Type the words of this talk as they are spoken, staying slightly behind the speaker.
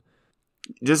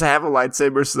just have a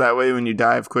lightsaber so that way when you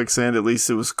die of quicksand, at least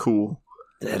it was cool.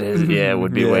 That is, it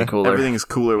would be way cooler. Everything is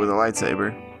cooler with a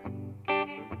lightsaber.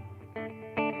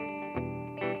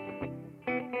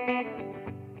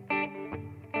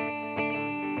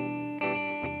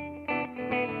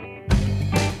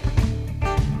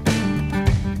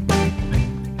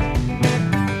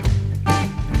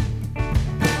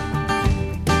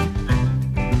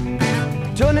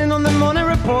 Joining on the morning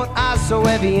report, eyes so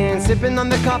heavy and sipping on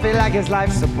the coffee like it's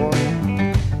life support.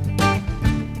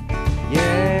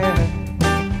 Yeah.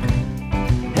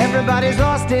 Everybody's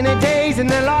lost in a daze and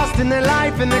they're lost in their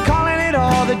life and they're calling it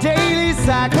all the daily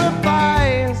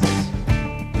sacrifice.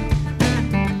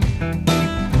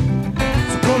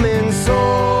 So come and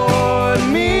sort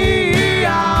me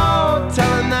out,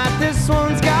 telling that this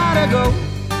one's gotta go.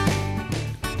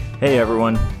 Hey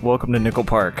everyone, welcome to Nickel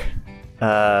Park.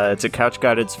 It's a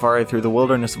couch-guided safari through the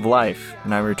wilderness of life,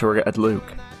 and I'm your tour guide,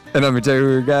 Luke. And I'm your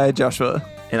tour guide, Joshua.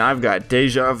 And I've got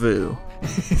deja vu.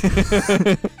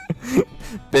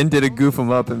 Ben did a goof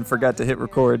him up and forgot to hit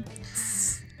record.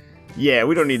 Yeah,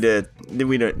 we don't need to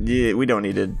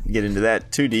get into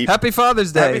that too deep. Happy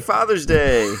Father's Day. Happy Father's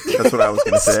Day. That's what I was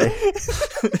going to say.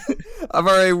 I've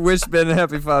already wished Ben a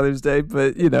Happy Father's Day,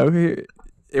 but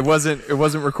it wasn't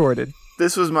recorded.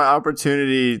 This was my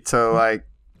opportunity to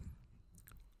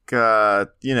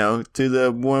do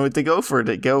the one with the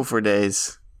gopher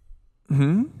days.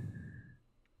 Hmm?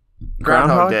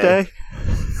 Groundhog Day.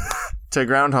 To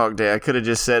Groundhog Day. I could have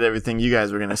just said everything you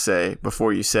guys were going to say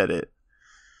before you said it.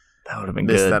 That would have been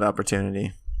Missed good. that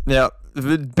opportunity. Yeah.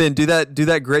 Ben, do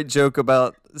that great joke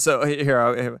about... So,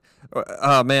 here,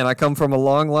 oh man, I come from a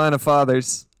long line of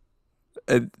fathers.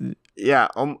 Yeah,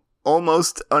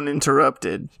 almost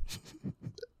uninterrupted.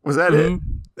 Was that it?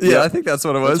 Yeah, I think that's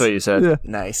what it was. That's what you said. Yeah.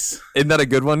 Nice. Isn't that a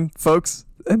good one, folks?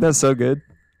 And that's so good.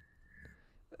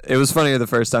 It was funnier the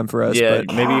first time for us. Yeah,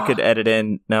 but... maybe you could edit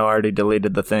in... No, I already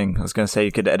deleted the thing. I was going to say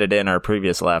you could edit in our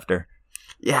previous laughter.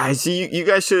 Yeah, I see. You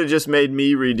guys should have just made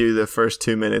me redo the first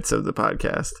 2 minutes of the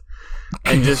podcast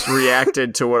and just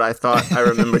reacted to what I thought I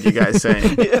remembered you guys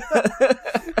saying.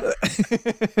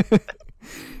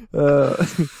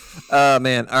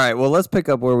 Man. All right. Well, let's pick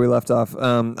up where we left off.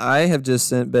 I have just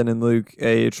sent Ben and Luke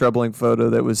a troubling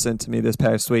photo that was sent to me this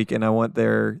past week, and I want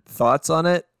their thoughts on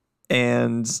it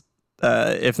and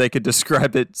if they could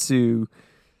describe it to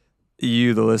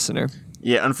you, the listener.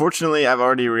 Yeah, unfortunately, I've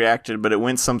already reacted, but it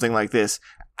went something like this.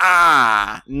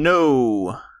 Ah,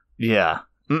 no. Yeah.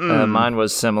 Mine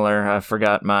was similar. I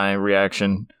forgot my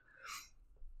reaction.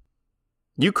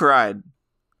 You cried.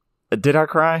 Did I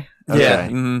cry? Okay. Yeah.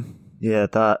 Mm-hmm. Yeah, I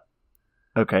thought...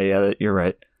 Okay, yeah, you're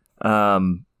right.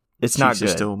 It's not Cheeks are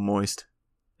good. still moist.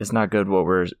 It's not good what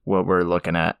we're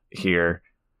looking at here.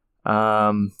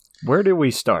 Where do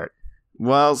we start?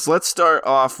 Well, so let's start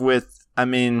off with,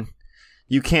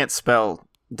 you can't spell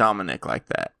Dominic like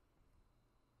that.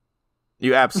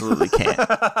 You absolutely can't.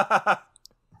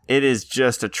 It is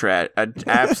just an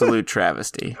absolute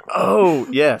travesty. Oh,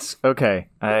 yes. Okay.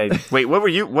 Wait, what were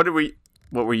you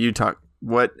talking?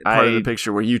 What part of the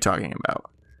picture were you talking about?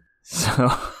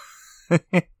 So,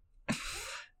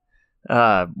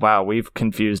 wow, we've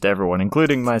confused everyone,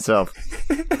 including myself.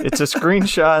 It's a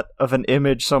screenshot of an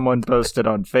image someone posted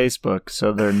on Facebook,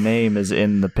 so their name is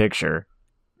in the picture.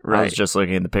 Right. I was just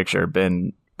looking at the picture.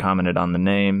 Ben commented on the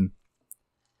name.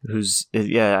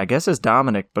 I guess it's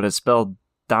Dominic, but it's spelled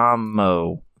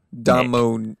Domo.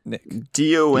 Domonic.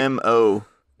 Domo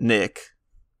Nick.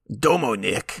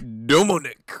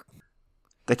 Domonic.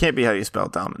 That can't be how you spell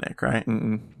Dominic, right?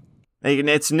 Mm-mm.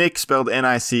 It's Nick spelled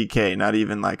Nick, not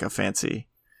even like a fancy,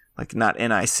 not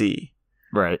Nic.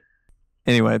 Right.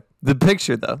 Anyway, the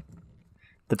picture though.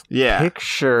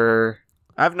 Picture.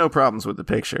 I have no problems with the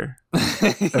picture.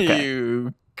 Okay.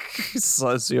 You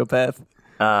sociopath.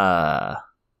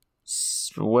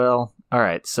 Well, all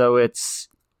right. So it's...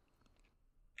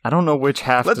 I don't know which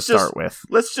half to start with.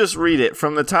 Let's just read it.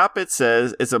 From the top, it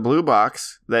says it's a blue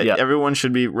box that everyone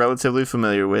should be relatively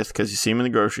familiar with because you see them in the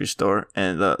grocery store.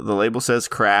 And the label says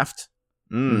Kraft.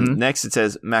 Mm-hmm. Next, it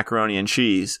says macaroni and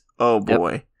cheese. Oh,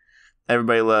 boy. Yep.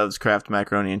 Everybody loves Kraft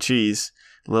macaroni and cheese.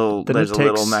 There's a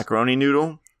little macaroni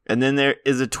noodle. And then there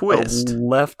is a twist. A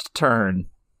left turn.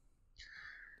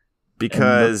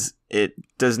 Because it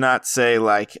does not say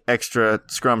extra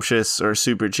scrumptious or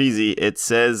super cheesy. It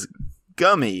says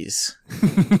gummies.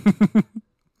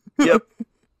 Yep.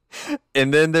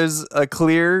 And then there's a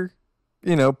clear,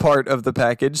 part of the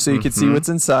package so you can see what's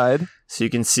inside. So you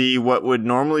can see what would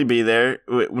normally be there.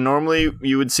 Normally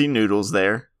you would see noodles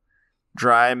there.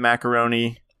 Dry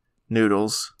macaroni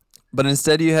noodles. But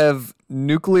instead you have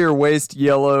nuclear waste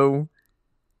yellow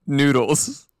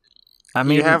noodles. I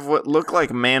mean, you have what look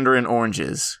like mandarin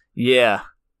oranges. Yeah.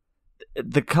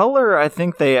 The color, I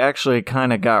think they actually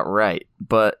kind of got right,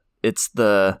 but it's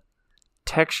the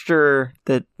texture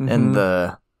that and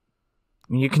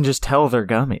you can just tell they're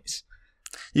gummies.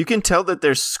 You can tell that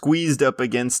they're squeezed up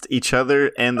against each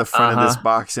other and the front of this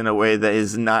box in a way that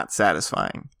is not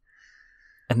satisfying.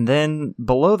 And then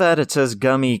below that it says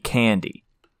gummy candy.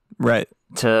 Right.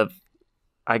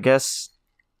 I guess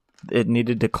it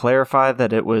needed to clarify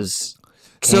that it was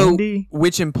candy. So,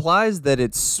 which implies that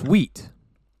it's sweet.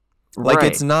 Like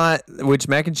right. It's not, which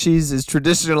mac and cheese is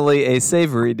traditionally a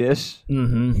savory dish.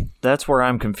 Mm-hmm. That's where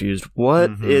I'm confused.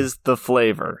 What is the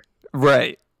flavor?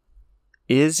 Right.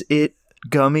 Is it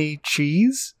gummy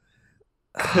cheese?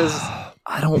 Because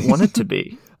I don't want it to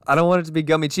be. I don't want it to be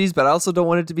gummy cheese, but I also don't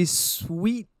want it to be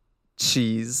sweet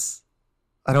cheese.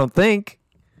 I don't think.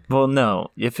 Well,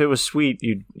 no. If it was sweet,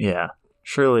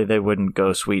 surely they wouldn't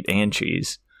go sweet and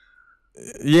cheese.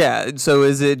 Yeah, so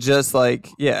is it just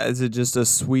is it just a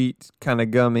sweet kind of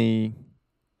gummy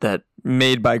that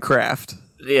made by Kraft?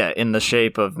 Yeah, in the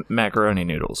shape of macaroni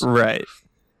noodles. Right.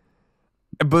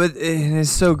 But it's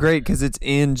so great because it's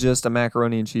in just a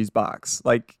macaroni and cheese box.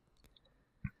 Like,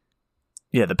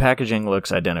 yeah, the packaging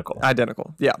looks identical.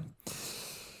 Identical, yeah.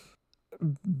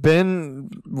 Ben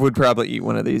would probably eat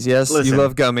one of these. Yes, Listen. You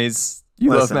love gummies.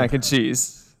 You love mac and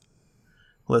cheese.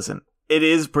 Listen, it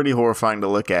is pretty horrifying to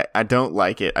look at. I don't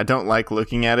like it. I don't like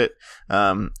looking at it.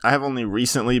 I have only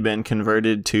recently been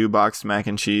converted to boxed mac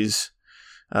and cheese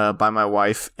by my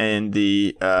wife and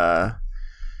the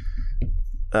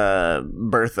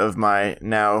birth of my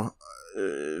now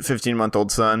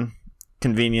 15-month-old son.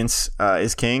 Convenience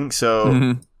is king.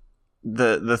 So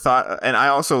the thought, and I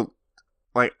also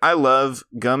I love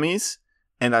gummies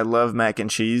and I love mac and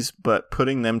cheese, but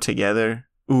putting them together.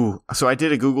 Ooh, so I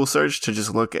did a Google search to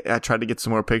just look at, I tried to get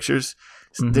some more pictures.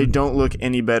 They don't look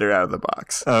any better out of the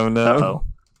box. Oh no.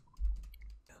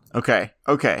 Okay.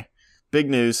 Big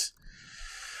news.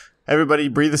 Everybody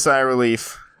breathe a sigh of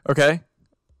relief. Okay.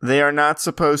 They are not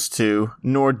supposed to,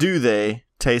 nor do they,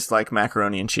 taste like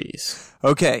macaroni and cheese.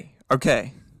 Okay.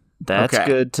 That's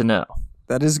good to know.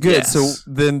 That is good. Yes. So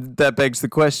then that begs the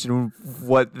question,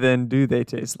 what then do they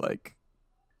taste like?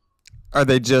 Are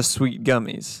they just sweet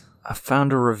gummies? I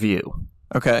found a review.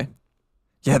 Okay.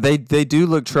 Yeah, they do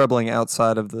look troubling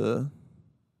outside of the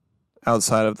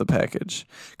package.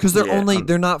 Because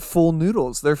they're not full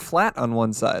noodles. They're flat on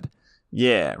one side.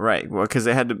 Yeah, right. Well, because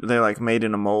they're made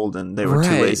in a mold and they were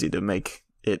too lazy to make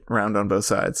it round on both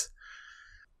sides.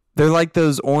 They're like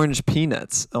those orange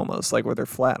peanuts almost, like where they're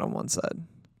flat on one side.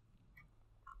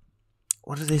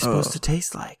 What are they supposed to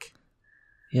taste like?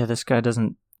 Yeah, this guy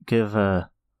doesn't give a...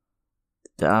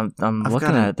 I'm looking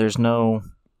at it. There's no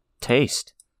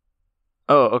taste.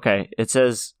 Oh, okay. It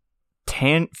says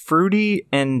fruity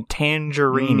and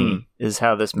tangerine is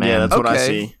how this man... Yeah, that's what I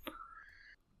see.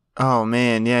 Oh,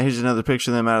 man. Yeah, here's another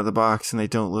picture of them out of the box, and they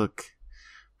don't look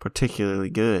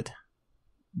particularly good.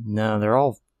 No, they're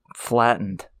all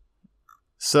flattened.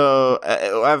 So,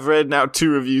 I've read now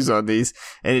 2 reviews on these,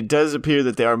 and it does appear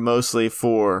that they are mostly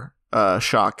for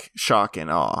shock and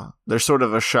awe. They're sort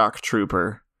of a shock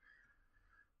trooper.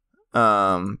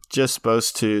 Just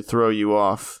supposed to throw you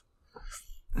off.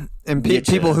 And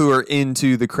people who are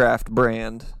into the Kraft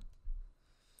brand.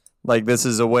 Like, this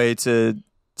is a way to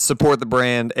support the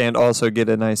brand and also get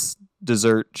a nice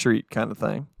dessert treat kind of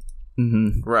thing.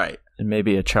 Mm-hmm. Right. And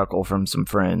maybe a chuckle from some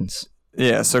friends.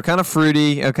 Yeah, so kind of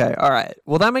fruity. Okay, all right.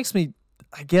 Well, that makes me,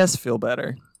 I guess, feel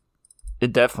better.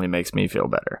 It definitely makes me feel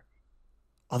better.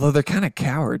 Although they're kind of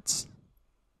cowards.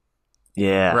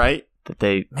 Yeah. Right? That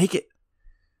they make it.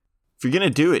 If you're going to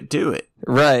do it, do it.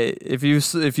 Right. If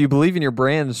you believe in your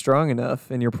brand strong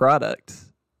enough and your product,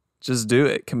 just do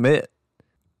it. Commit.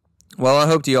 Well, I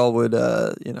hoped you all would,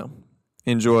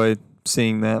 enjoy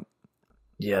seeing that.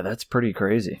 Yeah, that's pretty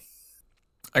crazy.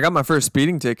 I got my first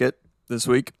speeding ticket this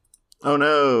week. Oh,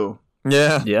 no.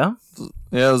 Yeah. Yeah?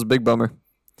 Yeah, it was a big bummer.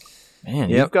 Man,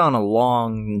 you've gone a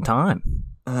long time.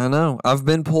 I know. I've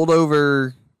been pulled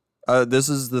over. This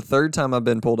is the 3rd time I've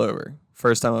been pulled over.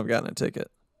 First time I've gotten a ticket.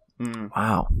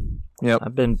 Wow. Yep.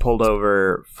 I've been pulled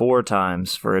over 4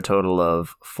 times for a total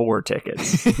of 4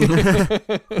 tickets.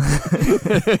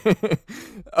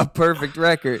 A perfect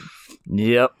record.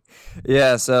 Yep.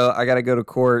 Yeah, so I got to go to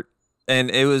court.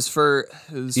 And it was for...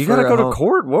 You got to go to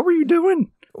court? What were you doing?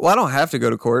 Well, I don't have to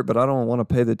go to court, but I don't want to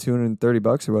pay the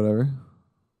 $230 or whatever.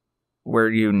 Were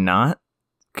you not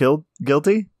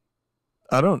guilty?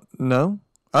 I don't know.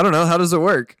 How does it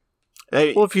work?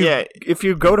 Hey, well, if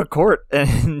you go to court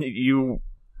and you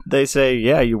they say,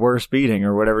 yeah, you were speeding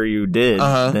or whatever you did,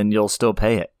 then you'll still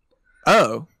pay it.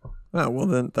 Oh, well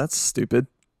then that's stupid.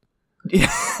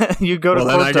 Yeah, you go to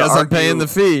court. Then I guess I'm paying the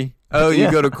fee. Oh, you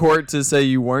go to court to say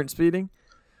you weren't speeding,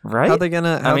 right? How they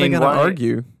gonna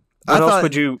argue? What else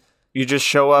would you just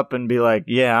show up and be like,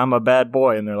 yeah, I'm a bad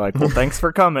boy, and they're like, well, thanks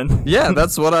for coming. Yeah,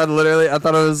 that's what I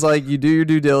thought it was like. You do your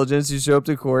due diligence, you show up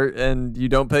to court, and you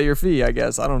don't pay your fee. I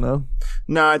guess I don't know.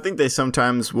 No, I think they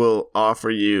sometimes will offer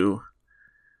you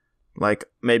like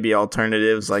maybe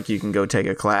alternatives, like you can go take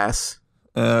a class.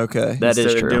 Okay, that is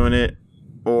true. Instead of doing it,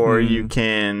 or you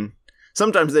can.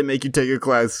 Sometimes they make you take a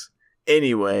class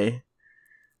anyway,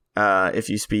 if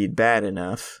you speed bad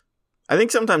enough. I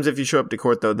think sometimes if you show up to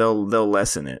court, though, they'll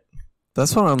lessen it.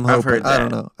 That's what I'm hoping. I've heard that. I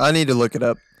don't know. I need to look it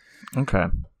up. Okay.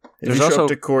 If you show up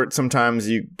to court, sometimes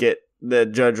the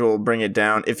judge will bring it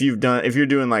down. If you're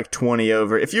doing like 20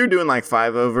 over, if you're doing like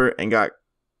 5 over and got.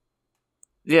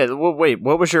 Yeah. Well, wait.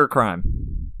 What was your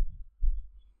crime?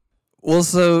 Well,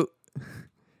 so.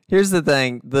 Here's the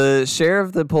thing. The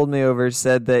sheriff that pulled me over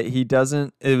said that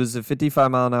it was a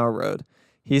 55-mile-an-hour road.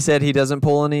 He said he doesn't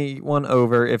pull anyone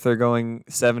over if they're going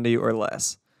 70 or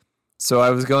less. So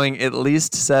I was going at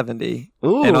least 70.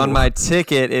 Ooh. And on my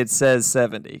ticket, it says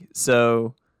 70.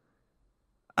 So,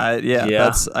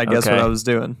 that's, I guess, what I was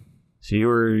doing. So you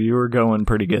were going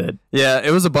pretty good. Yeah,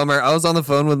 it was a bummer. I was on the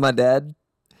phone with my dad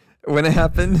when it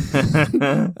happened.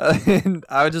 And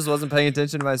I just wasn't paying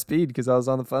attention to my speed because I was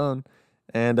on the phone.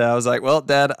 And I was like, well,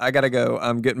 Dad, I got to go.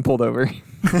 I'm getting pulled over.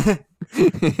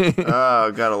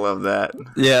 Oh, gotta love that.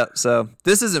 Yeah, so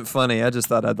this isn't funny. I just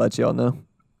thought I'd let you all know.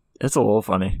 It's a little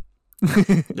funny.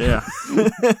 Yeah.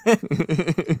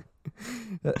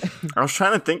 I was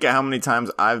trying to think of how many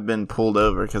times I've been pulled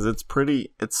over because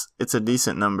it's a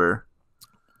decent number.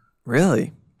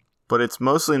 Really? But it's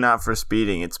mostly not for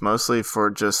speeding. It's mostly for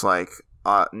just like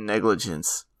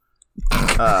negligence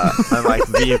and like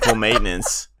vehicle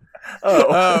maintenance.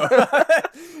 Oh.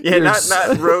 Yeah,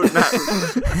 not road, not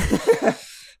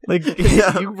like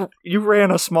you ran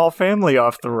a small family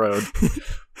off the road.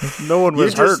 No one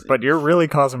was hurt, but you're really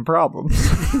causing problems.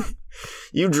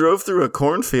 You drove through a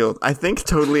cornfield, I think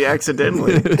totally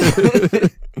accidentally.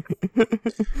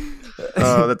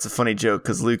 Oh, that's a funny joke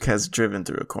because Luke has driven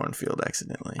through a cornfield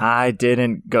accidentally. I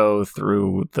didn't go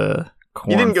through the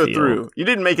cornfield. You didn't go through. You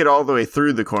didn't make it all the way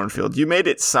through the cornfield. You made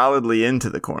it solidly into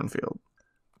the cornfield.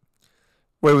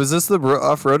 Wait, was this the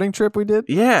off-roading trip we did?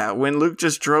 Yeah, when Luke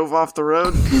just drove off the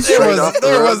road.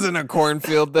 There wasn't a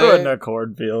cornfield there. There wasn't a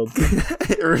cornfield.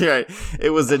 Right. It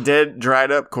was a dead,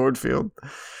 dried-up cornfield.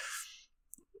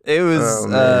 It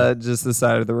was just the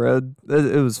side of the road.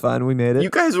 It was fine. We made it.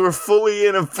 You guys were fully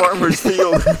in a farmer's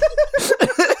field.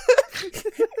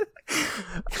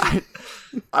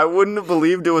 I wouldn't have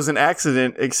believed it was an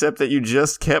accident, except that you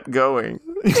just kept going.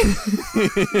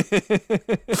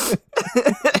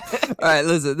 All right,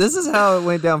 listen. This is how it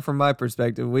went down from my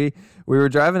perspective. We were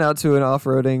driving out to an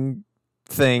off-roading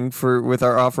thing with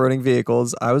our off-roading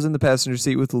vehicles. I was in the passenger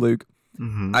seat with Luke.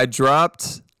 Mm-hmm. I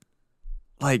dropped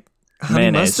like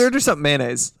honey mustard or something,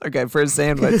 mayonnaise. Okay, for a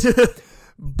sandwich.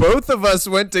 Both of us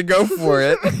went to go for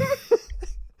it.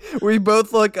 We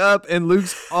both look up, and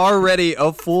Luke's already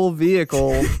a full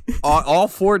vehicle, all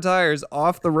 4 tires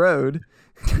off the road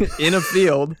in a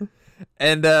field.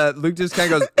 And Luke just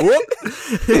kind of goes, whoop,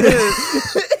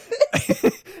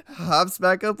 hops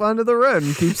back up onto the road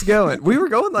and keeps going. We were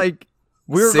going like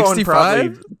 65? Going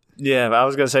probably, yeah, I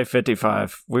was going to say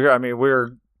 55. We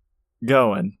were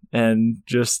going and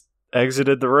just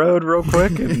exited the road real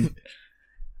quick and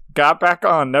got back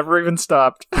on, never even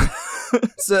stopped.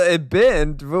 So,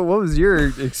 Ben, what was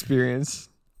your experience?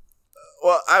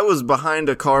 Well, I was behind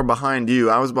a car behind you.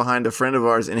 I was behind a friend of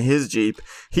ours in his Jeep.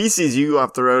 He sees you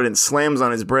off the road and slams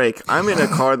on his brake. I'm in a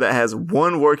car that has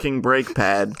 1 working brake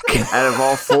pad out of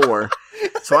all 4.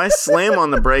 So I slam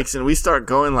on the brakes and we start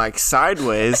going like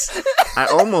sideways. I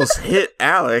almost hit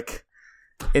Alec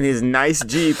in his nice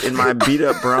Jeep in my beat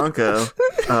up Bronco.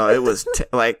 It was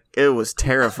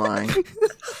terrifying.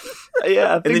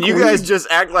 Yeah, and then you guys just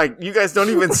act like you guys don't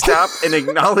even stop and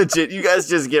acknowledge it. You guys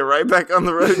just get right back on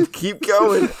the road and keep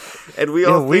going. And we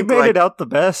all we made it out the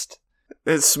best.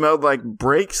 It smelled like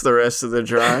brakes the rest of the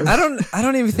drive. I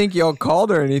don't even think y'all called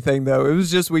or anything though. It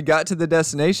was just we got to the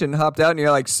destination, hopped out, and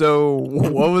you're like, so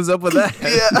what was up with that?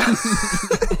 Yeah.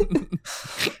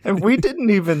 And we didn't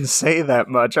even say that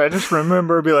much. I just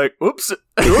remember being like, oops.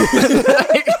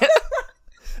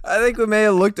 I think we may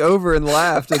have looked over and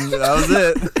laughed, and that was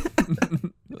it.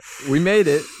 We made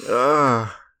it.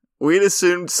 We'd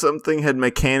assumed something had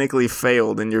mechanically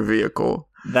failed in your vehicle.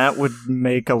 That would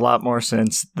make a lot more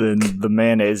sense than the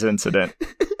mayonnaise incident.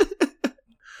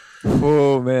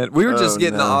 Oh man, we were just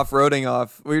getting the off-roading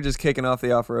off. We were just kicking off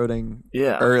the off-roading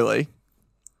early.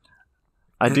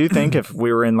 I do think if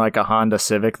we were in like a Honda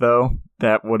Civic, though,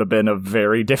 that would have been a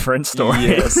very different story.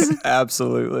 Yes,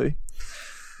 absolutely.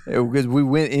 Because we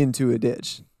went into a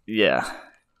ditch. Yeah.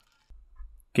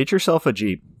 Get yourself a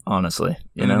Jeep, honestly.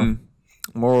 You know?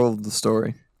 Moral of the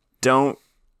story. Don't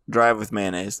drive with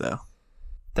mayonnaise, though.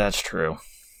 That's true.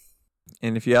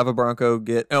 And if you have a Bronco,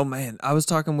 get... Oh, man. I was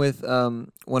talking with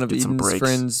one of Eden's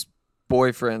friend's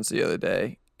boyfriends the other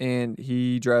day, and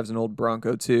he drives an old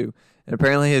Bronco, too. And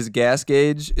apparently his gas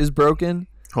gauge is broken.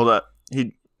 Hold up.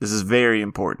 This is very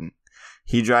important.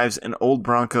 He drives an old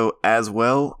Bronco as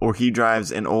well, or he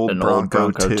drives an old Bronco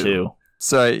too?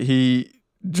 So he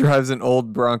drives an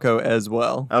old Bronco as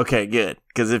well. Okay, good.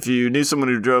 Because if you knew someone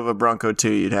who drove a Bronco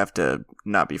 2, you'd have to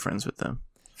not be friends with them.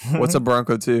 What's a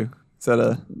Bronco 2? Is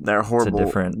that They're horrible. It's a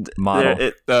different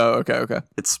model. Okay.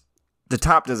 It's the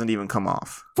top doesn't even come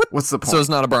off. What's the point? So it's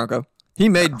not a Bronco. He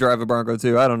may drive a Bronco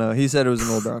too. I don't know. He said it was an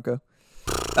old Bronco.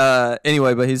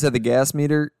 Anyway, but he said the gas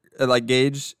meter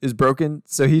gauge is broken,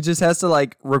 so he just has to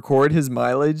like record his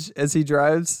mileage as he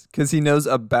drives because he knows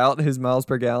about his miles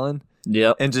per gallon.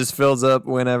 Yep. And just fills up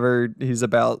whenever he's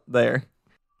about there.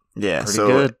 Yeah, pretty so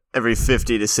good. Every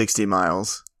 50 to 60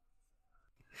 miles.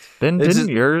 Ben, didn't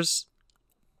yours...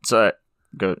 Sorry,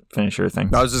 go finish your thing.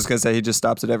 I was just going to say he just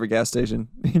stops at every gas station.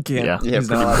 He can't. Yeah, he's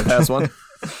not allowed to pass one.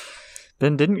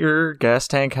 Ben, didn't your gas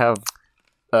tank have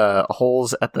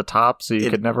holes at the top so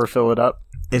you could never fill it up?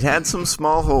 It had some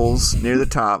small holes near the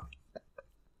top.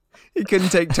 He couldn't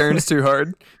take turns too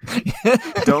hard. You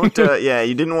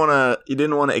didn't want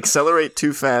to accelerate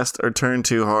too fast or turn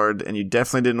too hard, and you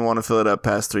definitely didn't want to fill it up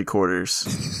past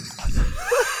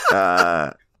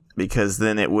 3/4. Because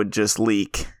then it would just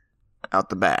leak out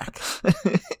the back.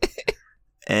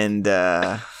 And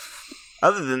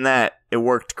other than that, it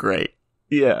worked great.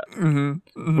 Yeah.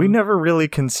 We never really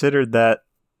considered that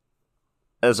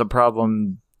as a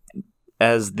problem,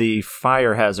 as the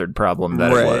fire hazard problem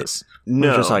that it was. No.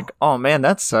 We're just like, oh man,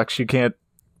 that sucks. You can't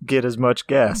get as much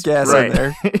gas in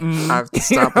there. I have to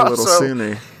stop a little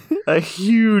sooner. A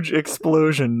huge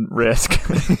explosion risk.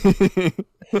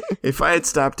 If I had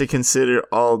stopped to consider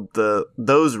all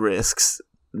those risks,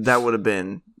 that would have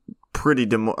been pretty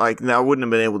I wouldn't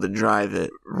have been able to drive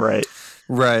it. Right.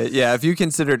 Yeah, if you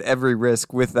considered every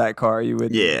risk with that car, you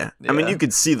would. Yeah. I mean, you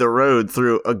could see the road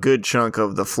through a good chunk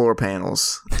of the floor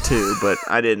panels too, but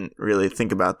I didn't really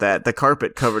think about that. The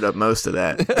carpet covered up most of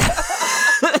that.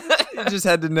 You just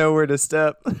had to know where to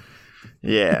step.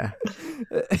 Yeah.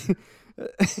 It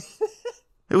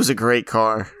was a great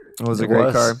car. It was a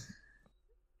great car.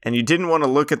 And you didn't want to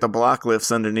look at the block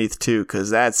lifts underneath too, because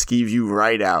that skeeved you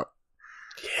right out.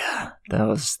 Yeah, that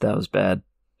was bad.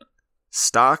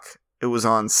 Stock. It was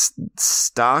on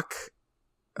stock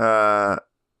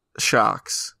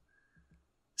shocks.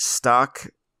 Stock.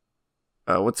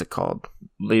 What's it called?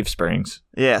 Leaf springs.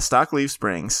 Yeah, stock leaf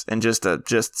springs, and just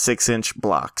 6-inch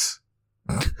blocks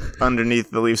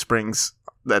underneath the leaf springs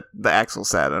that the axle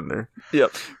sat under.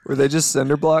 Yep. Were they just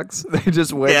cinder blocks? They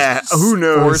just wedged who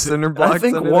knows? 4 cinder blocks. I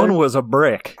think one was a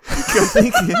brick.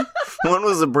 One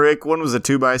was a brick, one was a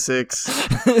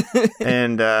 2x6,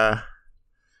 and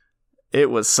it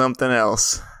was something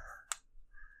else.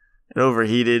 It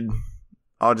overheated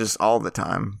all the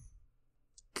time.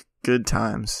 Good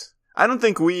times. I don't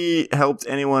think we helped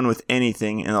anyone with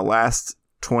anything in the last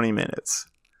 20 minutes.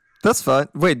 That's fine.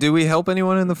 Wait, do we help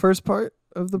anyone in the first part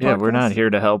of the podcast? Yeah, we're not here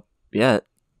to help yet.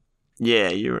 Yeah,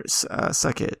 you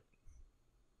suck it.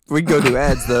 We can go do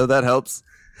ads, though. That helps.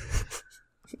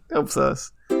 Helps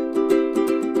us.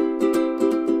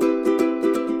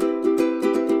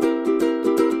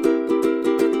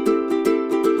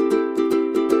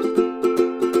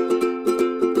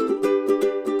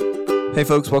 Hey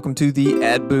folks, welcome to the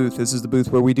ad booth. This is the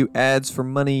booth where we do ads for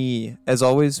money. As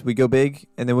always, we go big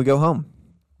and then we go home.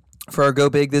 For our Go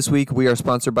Big this week, we are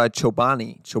sponsored by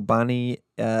Chobani. Chobani,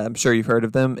 I'm sure you've heard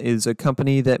of them, is a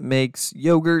company that makes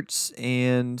yogurts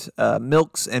and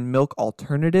milks and milk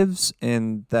alternatives.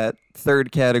 And that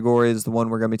third category is the one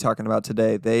we're going to be talking about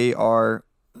today. They are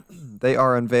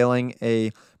unveiling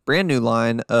a brand new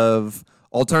line of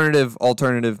alternative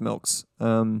milks.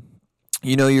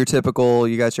 You know your typical,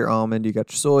 you got your almond, you got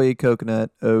your soy,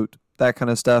 coconut, oat, that kind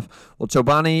of stuff. Well,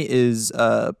 Chobani is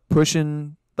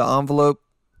pushing the envelope.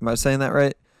 Am I saying that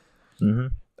right? Mm-hmm.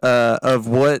 Of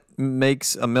what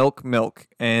makes a milk.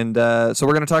 And so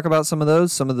we're going to talk about some of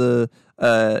those, some of the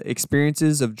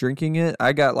experiences of drinking it.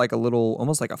 I got like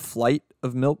almost like a flight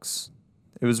of milks.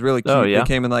 It was really cute. Oh, yeah? It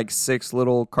came in like 6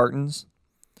 little cartons.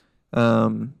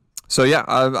 So So yeah,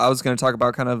 I was going to talk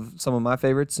about kind of some of my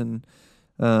favorites and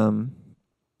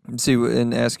see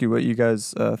and ask you what you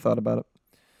guys thought about it.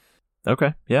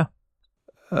 Okay, yeah.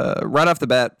 Right off the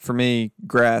bat, for me,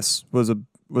 grass was a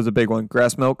big one.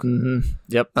 Grass milk. Mm-hmm.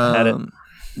 Yep, had it.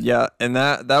 Yeah, and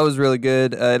that was really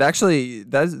good. It actually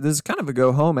this is kind of a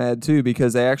go home ad too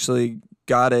because they actually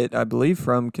got it, I believe,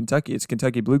 from Kentucky. It's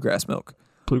Kentucky bluegrass milk.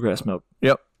 Bluegrass milk.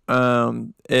 Yep.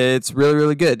 It's really,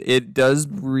 really good. It does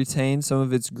retain some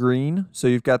of its green, so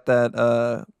you've got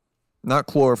that not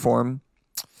chloroform.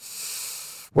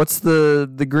 What's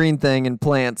the green thing in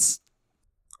plants?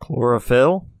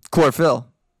 Chlorophyll. Chlorophyll.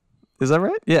 Is that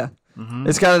right? Yeah. Mm-hmm.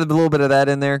 It's got a little bit of that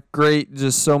in there. Great,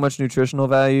 just so much nutritional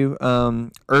value.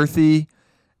 Earthy.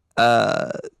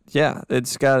 Yeah,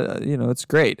 it's got it's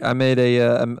great. I made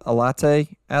a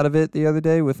latte out of it the other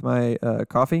day with my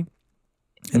coffee,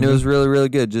 and it was really, really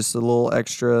good. Just a little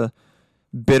extra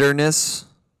bitterness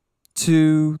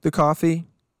to the coffee.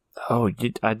 Oh,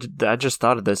 I just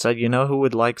thought of this. You know who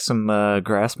would like some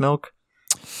grass milk?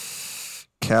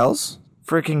 Cows.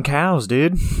 Freaking cows,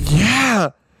 dude. Yeah.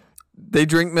 They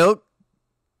drink milk.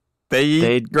 They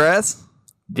eat grass.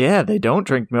 Yeah, they don't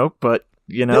drink milk, but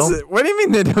you know. What do you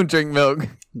mean they don't drink milk?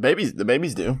 The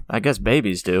babies do. I guess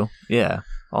babies do. Yeah,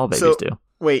 all babies do.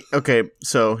 Wait, okay.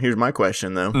 So here's my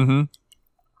question though. Mm-hmm.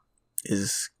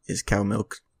 Is cow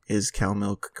milk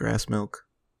grass milk?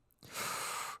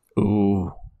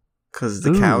 Ooh, because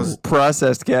the cows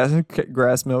processed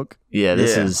grass milk. Yeah,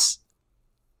 this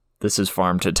is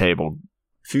farm to table.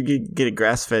 If you get a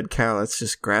grass-fed cow, that's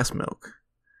just grass milk.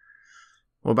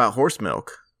 What about horse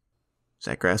milk? Is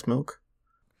that grass milk?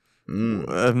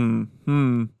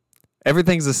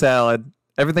 Everything's a salad.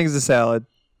 Everything's a salad.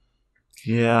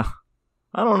 Yeah.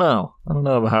 I don't know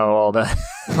about how all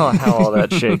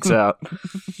that shakes out.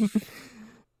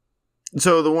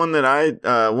 So the one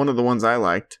that one of the ones I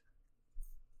liked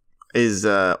is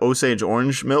Osage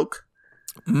orange milk.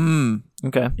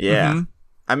 Okay. Yeah. Mm-hmm.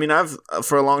 I mean,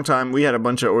 for a long time, we had a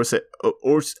bunch of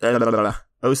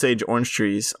Osage orange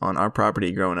trees on our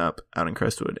property growing up out in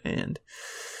Crestwood, and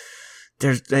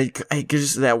there's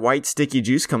just that white sticky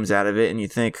juice comes out of it, and you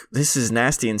think this is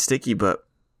nasty and sticky, but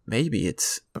maybe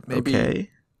it's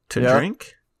okay to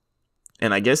drink.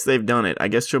 And I guess they've done it. I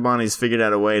guess Chobani's figured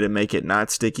out a way to make it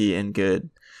not sticky and good.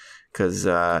 Because,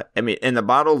 and the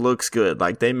bottle looks good.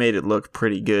 Like, they made it look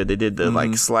pretty good. They did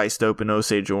the, sliced open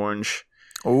Osage orange.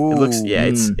 Oh, it looks,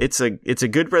 it's a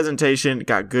good presentation.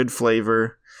 Got good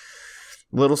flavor.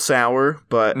 A little sour,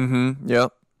 but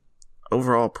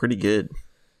overall pretty good.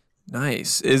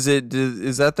 Nice. Is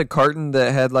that the carton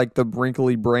that had like the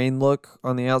wrinkly brain look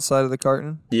on the outside of the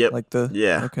carton? Yep.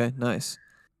 Okay, nice.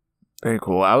 Very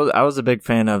cool. I was a big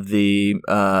fan of the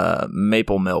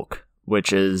maple milk,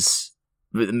 which is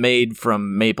made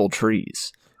from maple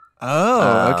trees.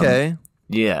 Oh, okay.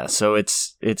 Yeah, so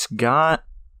it's got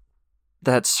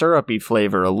that syrupy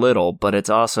flavor a little, but it's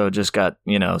also just got,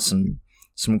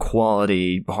 some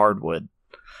quality hardwood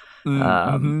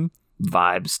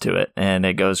vibes to it, and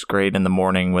it goes great in the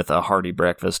morning with a hearty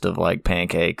breakfast of like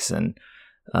pancakes and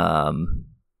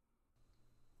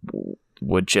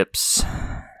wood chips.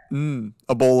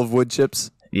 A bowl of wood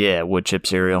chips. Yeah, wood chip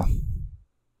cereal.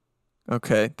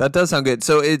 Okay, that does sound good.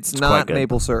 So it's not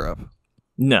maple syrup.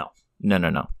 No.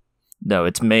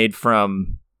 It's made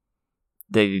from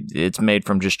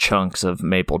just chunks of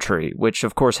maple tree, which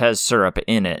of course has syrup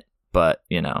in it, but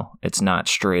it's not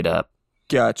straight up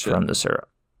from the syrup.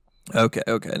 Okay.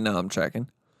 Now I'm tracking.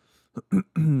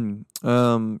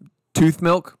 Tooth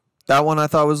milk. That one I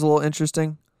thought was a little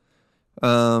interesting.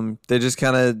 They just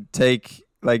kind of take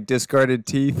like discarded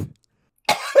teeth.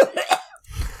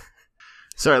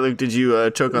 Sorry, Luke. Did you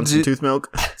choke on some tooth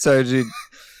milk? Sorry, dude.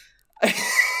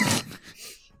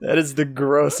 That is the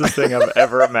grossest thing I've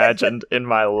ever imagined in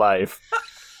my life.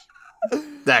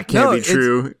 That can't be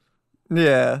true.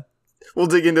 Yeah. We'll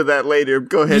dig into that later.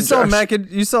 Go ahead, you saw Josh.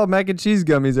 You saw mac and cheese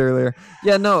gummies earlier.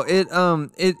 Yeah, no,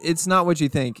 it's not what you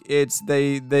think. It's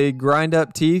they grind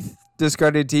up teeth,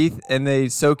 discarded teeth, and they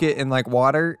soak it in like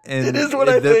water. And it is what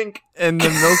I think. And the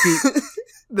milky,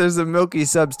 there's a milky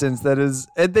substance that is.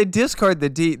 And they discard the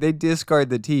teeth. They discard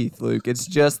the teeth, Luke. It's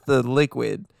just the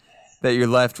liquid that you're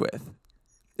left with.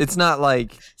 It's not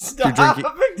like you're drinking.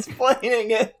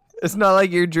 Explaining it. It's not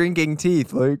like you're drinking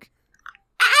teeth, Luke.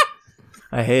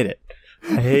 I hate it.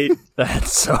 I hate that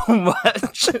so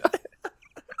much.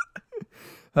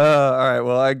 All right.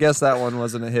 Well, I guess that one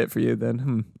wasn't a hit for you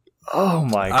then. Oh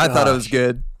my god! I thought it was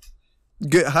good.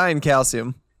 Good, high in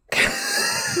calcium.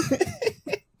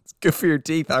 It's good for your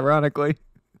teeth, ironically.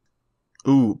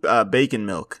 Ooh, bacon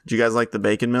milk. Do you guys like the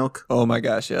bacon milk? Oh my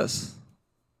gosh, yes.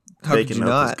 How Bacon could you milk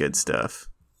not? was good stuff.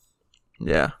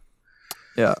 Yeah.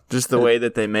 Yeah. Just the way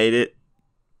that they made it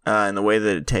and the way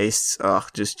that it tastes. Oh,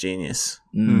 just genius.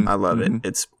 I love it.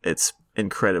 It's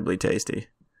incredibly tasty.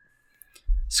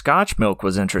 Scotch milk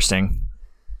was interesting.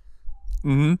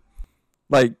 Mm-hmm.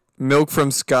 Like milk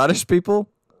from Scottish people?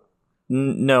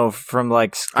 No, from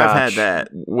like Scotch I've had that.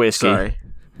 whiskey. Sorry.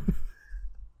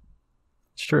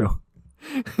 It's true.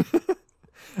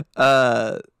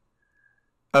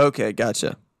 Okay,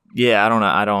 gotcha. Yeah, I don't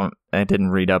know. I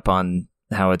didn't read up on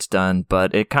how it's done,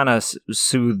 but it kind of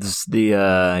soothes the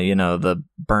the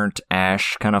burnt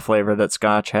ash kind of flavor that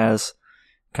Scotch has.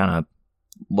 Kind of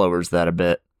lowers that a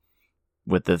bit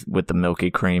with the milky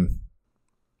cream.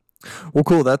 Well,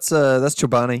 cool. That's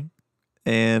Chobani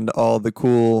and all the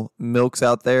cool milks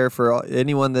out there for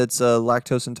anyone that's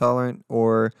lactose intolerant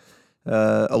or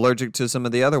allergic to some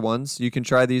of the other ones. You can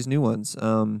try these new ones.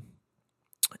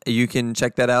 You can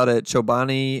check that out at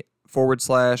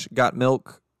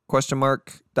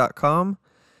Chobani/gotmilk?com,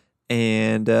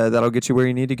 and that'll get you where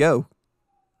you need to go.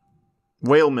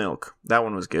 Whale milk. That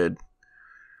one was good.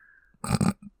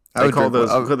 They call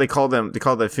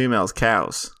the females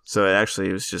cows. So it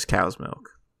actually was just cow's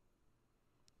milk.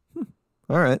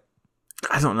 All right.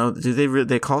 I don't know. Do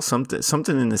they call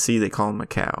something in the sea? They call them a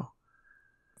cow.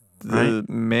 The right?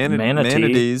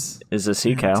 manatees is a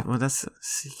sea cow. Well, that's a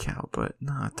sea cow, but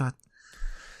no, I thought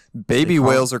baby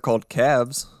whales are called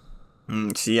calves.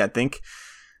 See, I think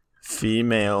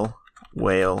female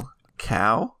whale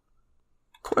cow?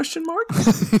 Question mark?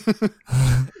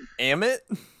 Am it?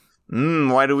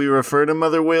 Why do we refer to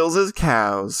mother whales as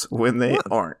cows when they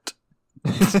aren't?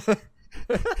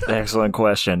 Excellent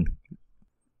question.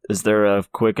 Is there a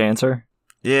quick answer?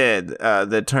 Yeah,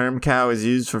 the term cow is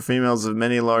used for females of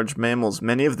many large mammals.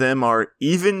 Many of them are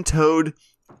even-toed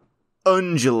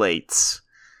ungulates.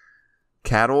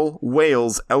 Cattle,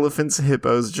 whales, elephants,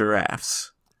 hippos,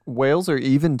 giraffes. Whales are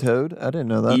even-toed? I didn't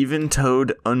know that.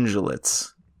 Even-toed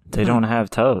ungulates. They don't have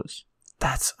toes.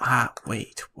 That's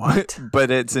wait, what?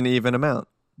 But it's an even amount.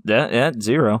 Yeah,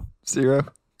 0. 0.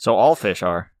 So all fish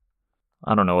are.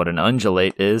 I don't know what an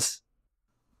ungulate is.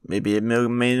 Maybe it to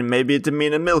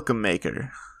mean a milk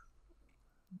maker.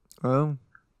 Oh.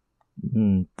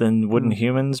 Then wouldn't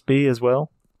humans be as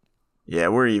well? Yeah,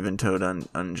 we're even-toed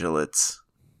ungulates.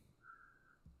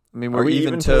 I mean, Are we're we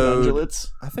even-toed. ungulates?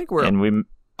 I think we're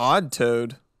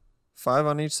odd-toed. 5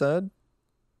 on each side.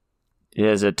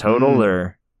 Yeah, is it total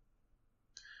or?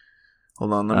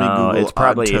 Hold on, let me Google. It's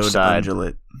probably odd-toed each side.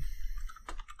 Ungulate.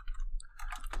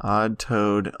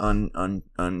 Odd-toed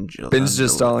ungulate. Ben's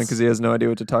just stalling because he has no idea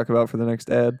what to talk about for the next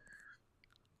ad.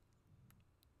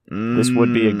 This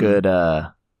would be a good.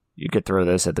 You could throw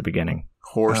this at the beginning.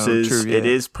 Horses. True, yeah. It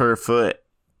is per foot.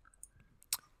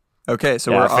 Okay,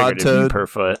 so Yeah, we're I figured it'd be odd-toed. per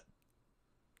foot.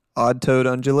 Odd-toed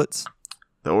ungulates.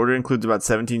 The order includes about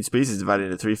 17 species divided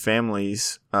into 3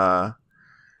 families.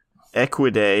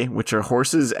 Equidae, which are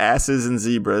horses, asses, and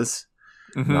zebras.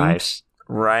 Mm-hmm. Nice.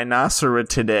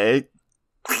 Rhinocerotidae.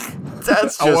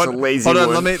 That's just a lazy Hold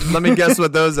on, one. let me guess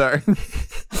what those are.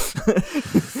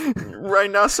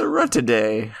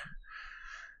 Rhinocerotidae.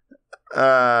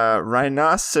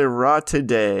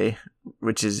 Rhinocerotidae,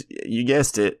 which is, you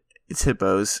guessed it, it's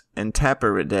hippos. And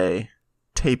Tapiridae,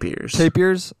 tapirs.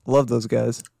 Tapirs? Love those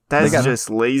guys. That's just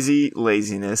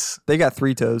laziness. They got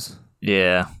 3 toes.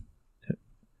 Yeah.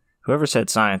 Whoever said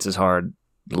science is hard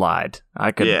lied.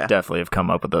 I could definitely have come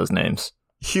up with those names.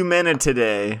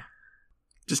 Humanitidae.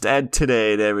 Just add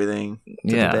today to everything.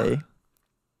 Today.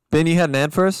 Ben, you had an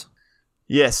ad for us?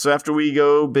 Yes, so after we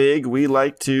go big, we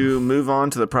like to move on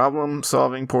to the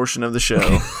problem-solving portion of the show.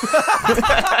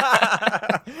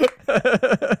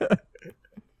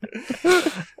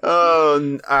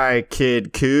 Oh, all right,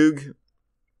 Kid Coog.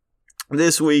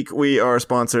 This week, we are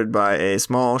sponsored by a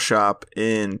small shop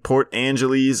in Port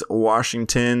Angeles,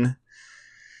 Washington.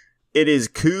 It is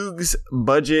Coog's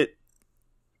Budget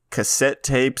Cassette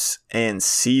Tapes and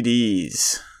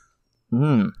CDs.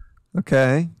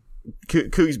 Okay.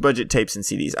 Coog's Budget Tapes and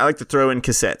CDs. I like to throw in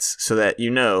cassettes so that you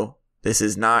know this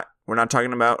is not, we're not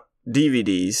talking about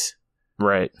DVDs.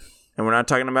 Right. And we're not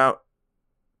talking about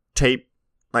tape,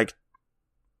 like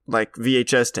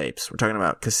VHS tapes. We're talking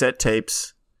about cassette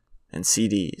tapes and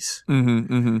CDs.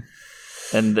 And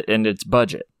it's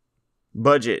budget.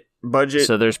 Budget.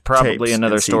 So there's probably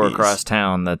another store CDs. across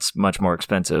town that's much more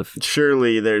expensive.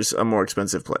 Surely there's a more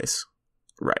expensive place.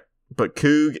 Right. But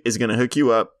Coog is going to hook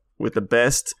you up with the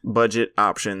best budget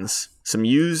options. Some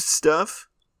used stuff,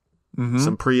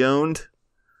 some pre-owned,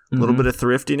 a little bit of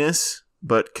thriftiness,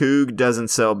 but Coog doesn't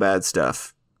sell bad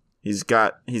stuff. He's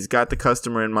got the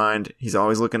customer in mind. He's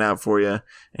always looking out for you,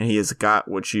 and he has got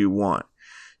what you want.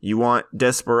 You want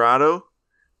Desperado,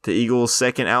 the Eagles'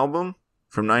 second album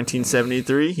from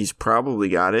 1973? He's probably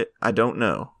got it. I don't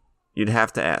know. You'd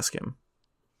have to ask him.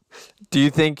 Do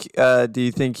you think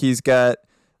he's got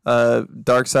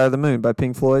Dark Side of the Moon by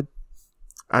Pink Floyd?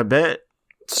 I bet.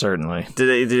 Certainly.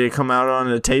 Did it come out on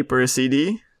a tape or a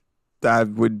CD? I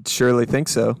would surely think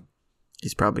so.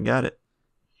 He's probably got it.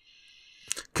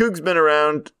 Coog's been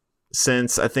around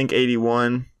since, I think,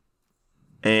 81,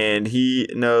 and he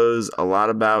knows a lot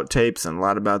about tapes and a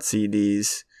lot about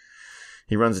CDs.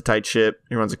 He runs a tight ship.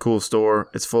 He runs a cool store.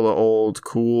 It's full of old,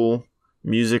 cool,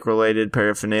 music-related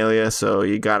paraphernalia, so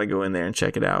you got to go in there and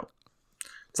check it out.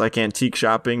 It's like antique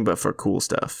shopping, but for cool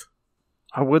stuff.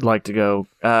 I would like to go.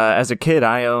 As a kid,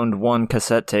 I owned one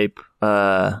cassette tape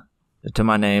to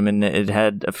my name, and it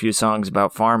had a few songs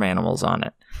about farm animals on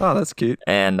it. Oh, that's cute.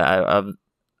 And I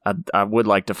would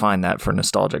like to find that for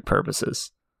nostalgic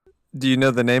purposes. Do you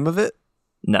know the name of it?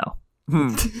 No.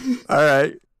 All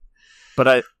right.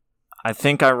 But I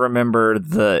think I remember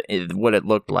what it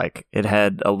looked like. It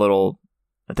had a little,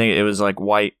 I think it was like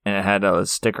white, and it had a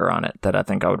sticker on it that I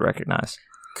think I would recognize.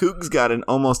 Coog's got an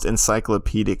almost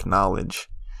encyclopedic knowledge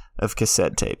of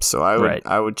cassette tapes, so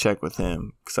I would check with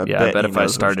him. I bet if I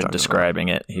started describing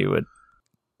it, he would.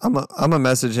 I'm gonna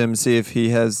message him, see if he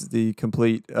has the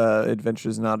complete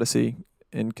Adventures in Odyssey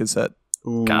in cassette.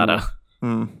 Ooh. Gotta.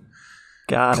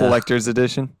 Collector's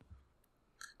edition.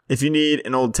 If you need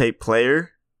an old tape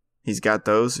player, he's got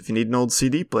those. If you need an old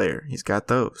CD player, he's got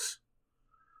those.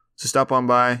 So stop on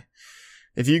by.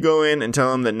 If you go in and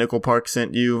tell him that Nickel Park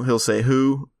sent you, he'll say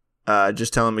who.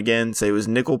 Just tell him again. Say it was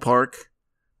Nickel Park,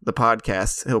 the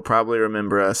podcast. He'll probably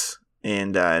remember us.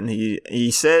 And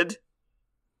he said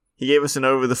he gave us an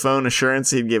over-the-phone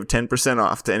assurance he'd give 10%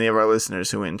 off to any of our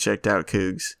listeners who went and checked out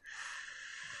Cougs.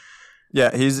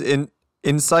 Yeah, he's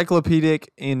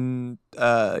encyclopedic in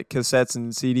cassettes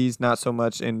and CDs, not so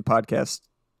much in podcast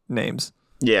names.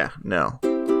 Yeah, no.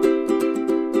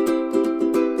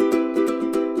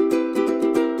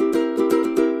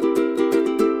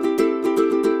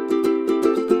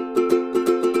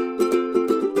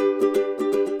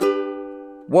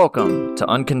 Welcome to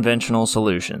Unconventional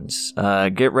Solutions.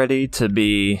 Get ready to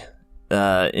be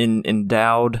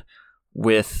endowed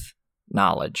with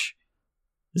knowledge.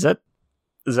 Is that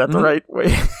the right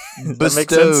way?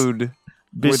 Bestowed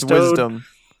with wisdom.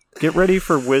 Get ready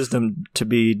for wisdom to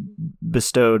be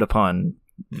bestowed upon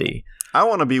thee. I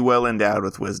want to be well endowed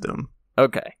with wisdom.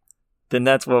 Okay. Then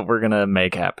that's what we're going to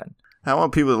make happen. I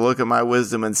want people to look at my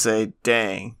wisdom and say,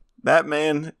 dang, that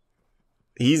man,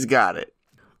 he's got it.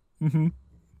 Mm-hmm.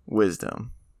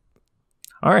 Wisdom.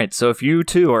 All right, so if you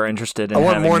too are interested in I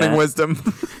want morning wisdom.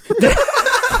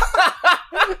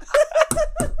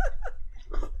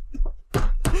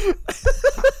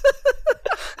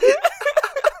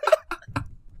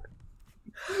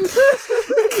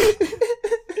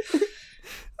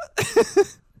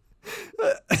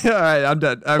 All right, I'm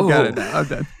done. I've got it now. I'm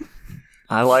done.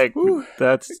 I like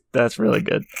that's really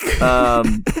good.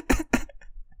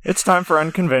 It's time for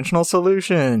Unconventional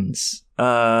Solutions.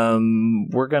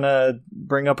 We're gonna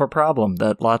bring up a problem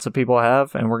that lots of people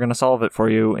have, and we're gonna solve it for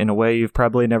you in a way you've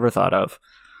probably never thought of.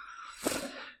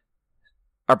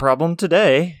 Our problem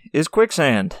today is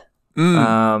quicksand.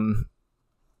 It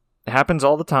happens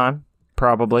all the time,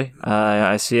 probably.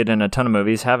 I see it in a ton of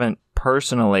movies. Haven't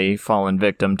personally fallen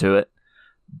victim to it,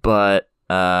 but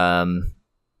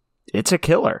it's a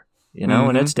killer,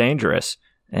 and it's dangerous.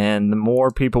 And the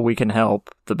more people we can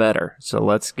help, the better. So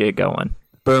let's get going.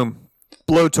 Boom.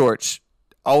 Blowtorch.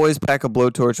 Always pack a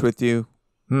blowtorch with you.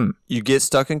 You get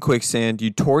stuck in quicksand. You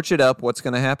torch it up. What's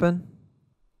going to happen?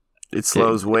 It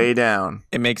slows way down.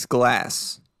 It makes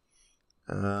glass.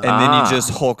 And then you just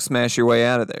Hulk smash your way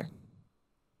out of there.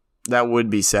 That would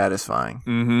be satisfying.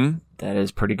 Mm-hmm. That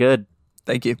is pretty good.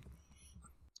 Thank you.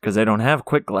 Because they don't have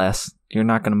quick glass. You're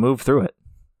not going to move through it.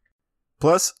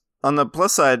 Plus, on the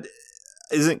plus side,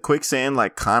 isn't quicksand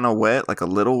like kind of wet, like a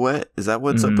little wet? Is that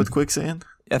what's up with quicksand?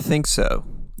 I think so.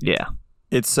 Yeah.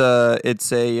 It's a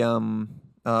there's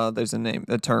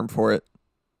a term for it.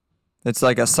 It's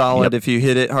like a solid if you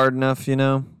hit it hard enough,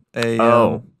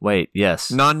 Wait,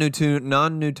 yes.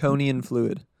 Non-Newtonian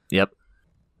fluid. Yep.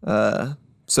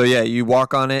 So yeah, you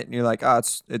walk on it and you're like,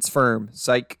 it's firm.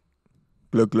 Psych.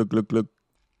 Glug, glug, glug, glug.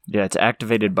 Yeah, it's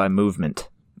activated by movement.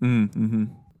 Mm-hmm.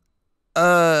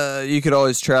 You could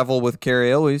always travel with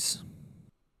Carrie Elwes.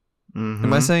 Mm-hmm.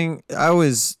 Am I saying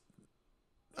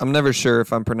I'm never sure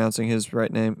if I'm pronouncing his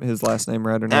last name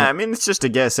right or not. Yeah, I mean, it's just a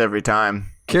guess every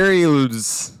time. Carrie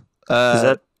Elwes.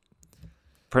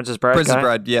 Princess Bride Princess guy?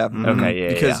 Bride, yeah. Mhm. Okay, yeah,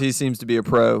 Because yeah. he seems to be a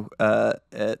pro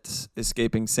at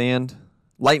escaping sand.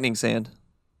 Lightning sand.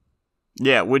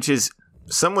 Yeah, which is,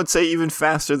 some would say, even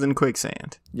faster than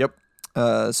quicksand. Yep.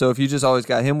 So if you just always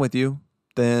got him with you,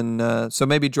 then so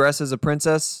maybe dress as a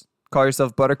princess, call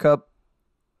yourself Buttercup,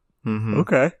 Mm-hmm.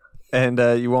 Okay. and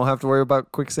you won't have to worry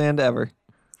about quicksand ever.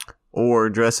 Or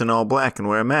dress in all black and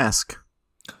wear a mask.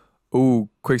 Ooh,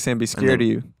 quicksand be scared of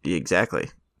you. Yeah, exactly.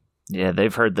 Yeah,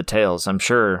 they've heard the tales. I'm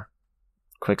sure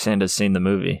Quicksand has seen the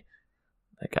movie.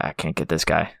 Like, I can't get this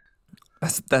guy.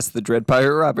 That's the Dread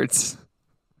Pirate Roberts.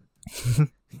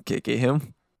 Can't get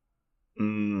him.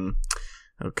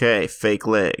 Okay, fake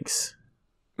legs.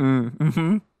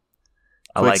 Mm-hmm.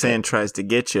 I like Quicksand it. tries to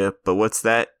get you, but what's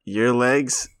that? Your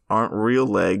legs aren't real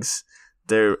legs.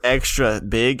 They're extra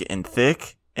big and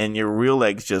thick, and your real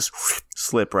legs just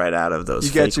slip right out of those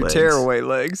You fake got your legs. tearaway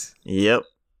legs. Yep.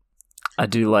 I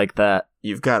do like that.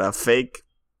 You've got a fake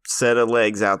set of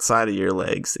legs outside of your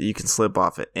legs that you can slip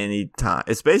off at any time.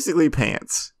 It's basically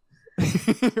pants.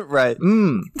 Right.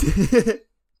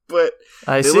 But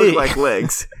I they see. look like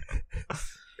legs.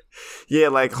 Yeah,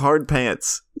 like hard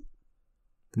pants.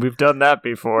 We've done that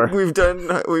before. We've done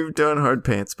hard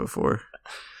pants before.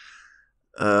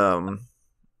 But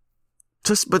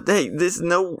hey,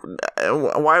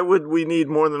 why would we need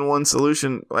more than one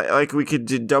solution? Like we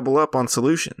could double up on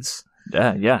solutions.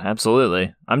 Yeah,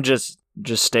 absolutely. I'm just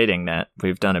stating that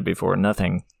we've done it before.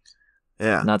 Nothing.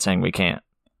 Yeah. Not saying we can't.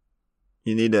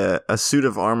 You need a suit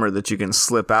of armor that you can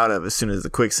slip out of as soon as the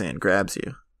quicksand grabs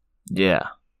you. Yeah.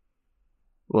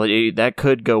 Well, that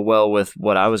could go well with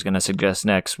what I was going to suggest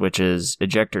next, which is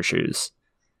ejector shoes.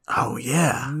 Oh,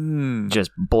 yeah.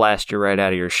 Just blast you right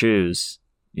out of your shoes.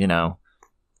 You know,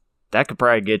 that could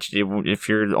probably get you, if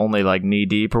you're only like knee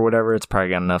deep or whatever, it's probably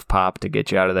got enough pop to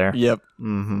get you out of there. Yep.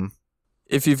 Mm-hmm.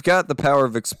 If you've got the power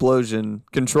of explosion,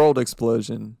 controlled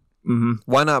explosion,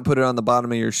 why not put it on the bottom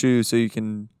of your shoe so you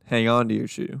can hang on to your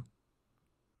shoe?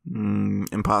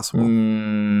 Impossible.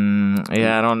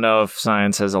 Yeah, I don't know if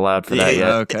science has allowed for that yet.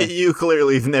 Okay. You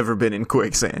clearly have never been in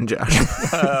quicksand, Josh.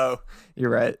 Oh,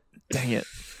 you're right. Dang it.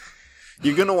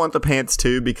 You're gonna want the pants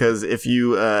too, because if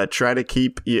you try to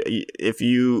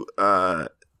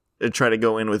try to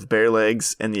go in with bare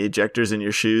legs and the ejectors in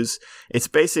your shoes, it's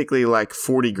basically like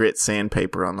 40 grit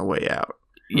sandpaper on the way out.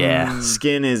 Yeah.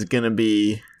 Skin is gonna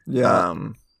be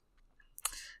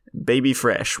baby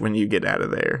fresh when you get out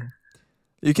of there.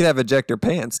 You can have ejector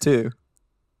pants too.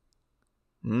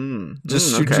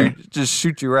 Just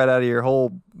shoot you right out of your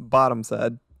whole bottom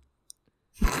side.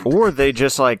 Or they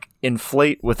just like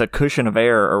inflate with a cushion of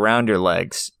air around your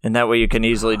legs, and that way you can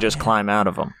easily just climb out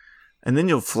of them. And then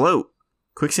you'll float.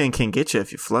 Quicksand can't get you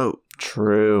if you float.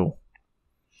 True. All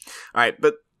right,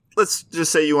 but let's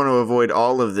just say you want to avoid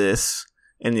all of this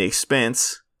and the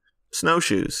expense.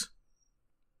 Snowshoes.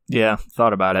 Yeah,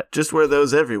 thought about it. Just wear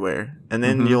those everywhere, and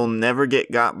then you'll never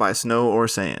get got by snow or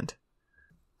sand.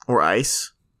 Or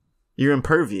ice. You're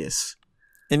impervious.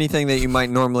 Anything that you might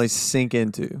normally sink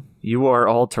into. You are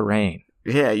all terrain.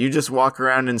 Yeah, you just walk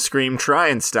around and scream, "Try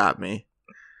and stop me."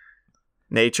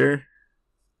 Nature.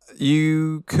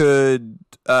 You could,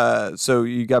 so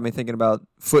you got me thinking about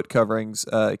foot coverings.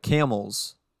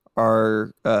 Camels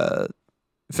are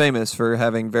famous for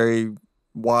having very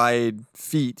wide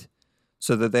feet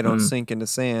so that they don't sink into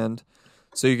sand.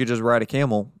 So you could just ride a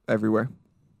camel everywhere.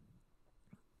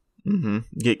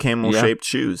 Get camel-shaped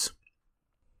shoes.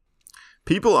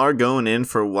 People are going in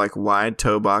for like wide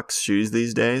toe box shoes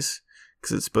these days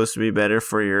because it's supposed to be better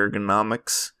for your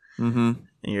ergonomics.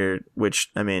 Which,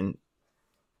 I mean,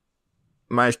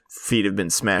 my feet have been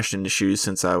smashed into shoes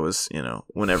since I was,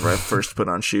 whenever I first put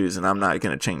on shoes, and I'm not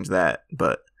going to change that.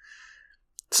 But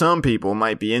some people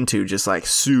might be into just like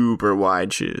super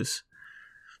wide shoes.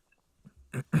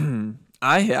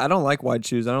 I don't like wide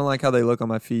shoes. I don't like how they look on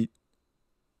my feet.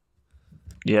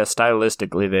 Yeah,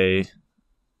 stylistically they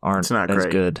aren't It's not as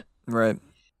great. good. Right.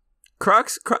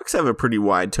 Crocs have a pretty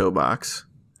wide toe box.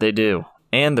 They do.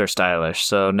 And they're stylish,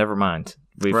 so never mind.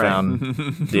 We Right. found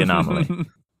the anomaly.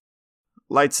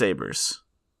 Lightsabers.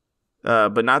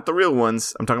 But not the real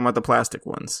ones. I'm talking about the plastic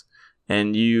ones.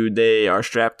 And they are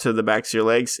strapped to the backs of your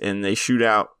legs, and they shoot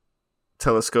out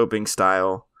telescoping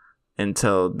style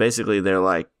until basically they're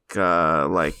like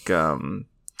the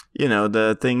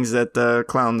things that the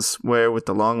clowns wear with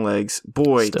the long legs.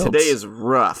 Boy, Stilts. Today is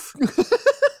rough.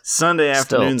 Sunday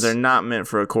afternoons Stilts. are not meant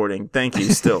for recording. Thank you,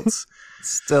 stilts.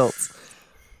 Stilts.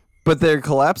 But they're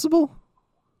collapsible?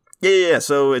 Yeah.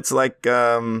 So it's like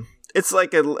a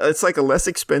less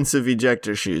expensive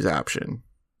ejector shoes option.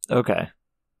 Okay.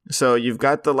 So you've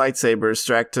got the lightsabers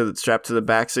strapped to the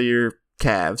backs of your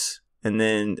calves, and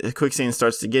then the quicksand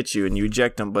starts to get you, and you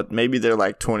eject them, but maybe they're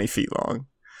like 20 feet long.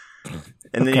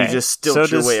 And then you just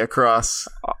stilt your way across.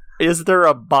 Is there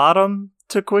a bottom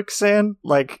to quicksand?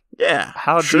 Like, yeah,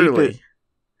 how deep?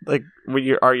 Like,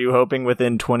 are you hoping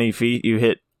within 20 feet you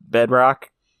hit bedrock?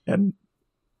 And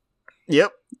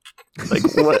yep. Like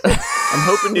what? I'm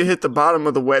hoping you hit the bottom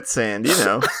of the wet sand. You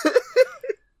know.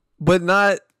 But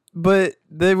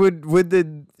they would they,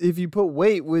 if you put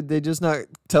weight, would they just not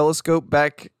telescope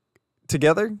back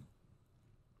together?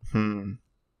 All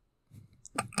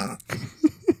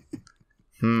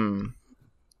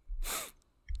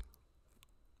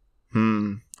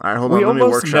right, hold on. We let me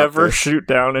almost workshop never this. shoot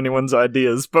down anyone's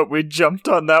ideas, but we jumped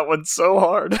on that one so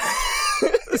hard.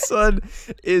 This one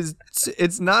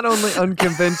it's not only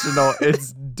unconventional,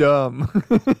 it's dumb.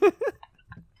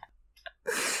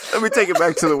 Let me take it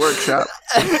back to the workshop.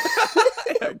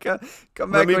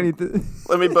 Come back when you...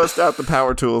 Let me bust out the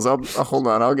power tools. I'll hold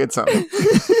on. I'll get something.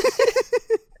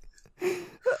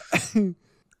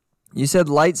 You said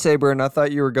lightsaber, and I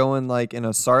thought you were going like in a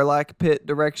Sarlacc pit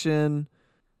direction.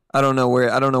 I don't know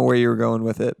where you were going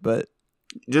with it, but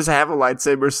just have a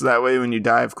lightsaber so that way when you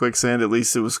die of quicksand, at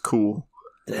least it was cool.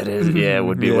 That is, yeah, it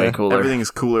would be way cooler.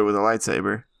 Everything's cooler with a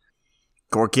lightsaber.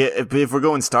 Or if we're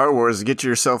going Star Wars, get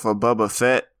yourself a Boba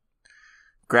Fett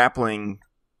grappling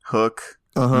hook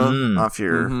off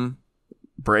your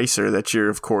bracer that you're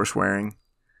of course wearing.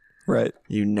 Right.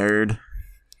 You nerd.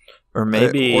 Or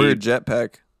maybe or your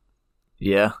jetpack.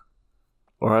 Yeah.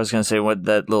 Or I was gonna say what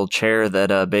that little chair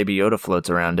that Baby Yoda floats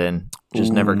around in.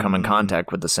 Just never come in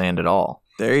contact with the sand at all.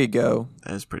 There you go.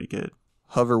 That is pretty good.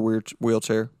 Hover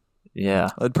wheelchair. Yeah.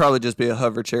 It'd probably just be a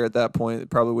hover chair at that point. It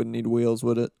probably wouldn't need wheels,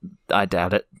 would it? I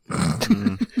doubt it.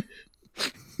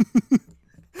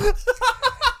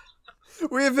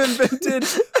 We have invented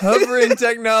hovering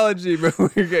technology, but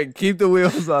we're going to keep the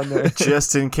wheels on there.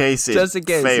 Just in case it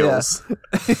fails.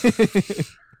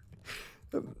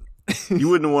 Yeah. You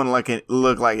wouldn't want to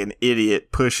look like an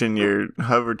idiot pushing your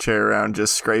hover chair around,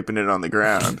 just scraping it on the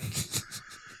ground.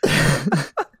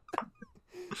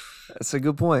 That's a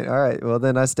good point. All right. Well,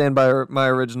 then I stand by my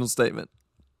original statement.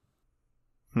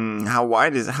 How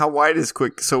wide is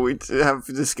quick? So we have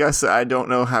discussed that I don't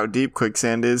know how deep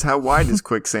quicksand is. How wide is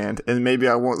quicksand? And maybe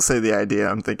I won't say the idea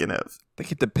I'm thinking of. I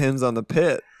think it depends on the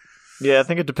pit. Yeah, I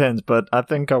think it depends, but I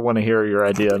think I want to hear your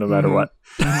idea no matter what.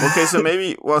 Okay, so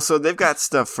so they've got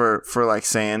stuff for like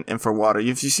sand and for water.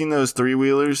 Have you seen those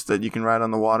 3-wheelers that you can ride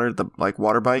on the water, the like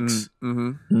water bikes?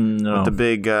 No. With the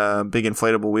big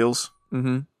inflatable wheels?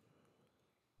 Mm-hmm.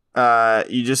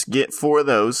 You just get 4 of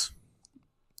those.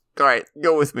 All right,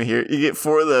 go with me here. You get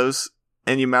 4 of those,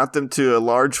 and you mount them to a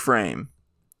large frame.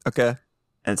 Okay.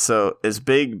 And so it's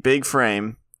big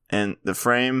frame, and the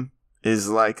frame is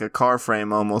like a car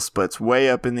frame almost, but it's way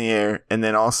up in the air. And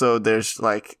then also there's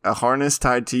like a harness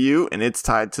tied to you, and it's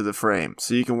tied to the frame.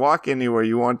 So you can walk anywhere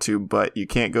you want to, but you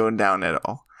can't go down at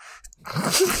all.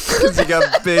 Because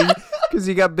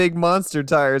you got big monster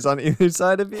tires on either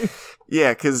side of you.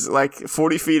 Yeah, because like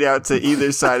 40 feet out to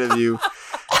either side of you in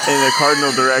the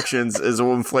cardinal directions is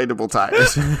inflatable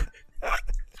tires.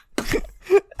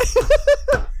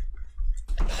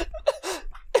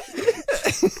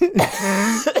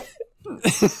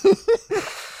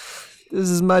 This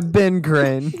is my bin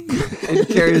crane. It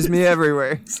carries me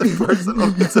everywhere. It's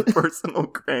a personal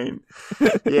crane.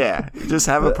 Yeah, just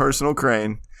have a personal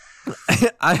crane.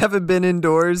 I haven't been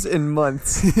indoors in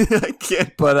months. I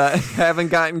can't. But I haven't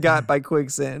gotten got by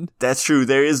quicksand. That's true.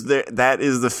 That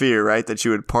is the fear, right? That you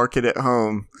would park it at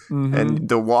home, and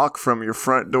the walk from your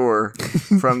front door,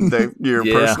 from your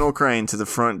personal crane to the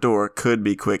front door, could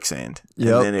be quicksand.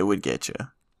 Yep. And then it would get you.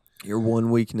 Your one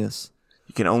weakness.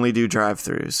 You can only do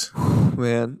drive-throughs.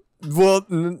 Man. Well,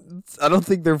 I don't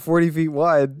think they're 40 feet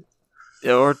wide.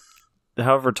 Or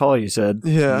however tall you said.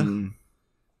 Yeah.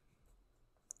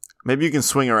 Maybe you can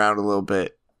swing around a little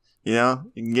bit. You know,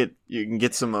 you can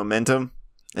get some momentum,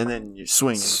 and then you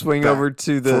swing over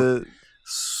to the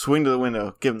swing to the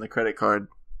window. Give them the credit card.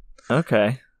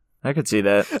 Okay, I could see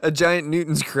that. A giant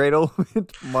Newton's cradle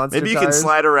with monster Maybe you tires. can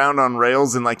slide around on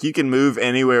rails, and like you can move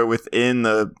anywhere within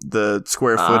the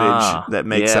square footage that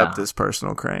makes up this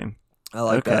personal crane. I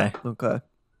like that. Okay.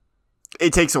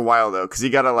 It takes a while though, because you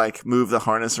gotta like move the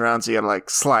harness around, so you gotta like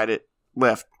slide it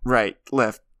left, right,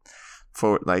 left.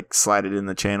 For like slide it in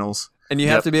the channels, and you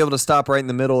have to be able to stop right in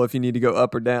the middle if you need to go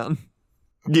up or down.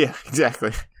 Yeah,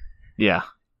 exactly. Yeah.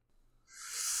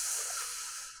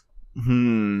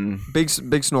 Big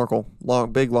snorkel,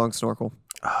 long snorkel.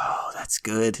 Oh, that's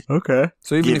good. Okay.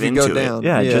 So even if you go down,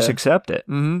 just accept it.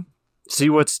 Mm-hmm. See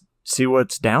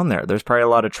what's down there. There's probably a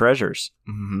lot of treasures.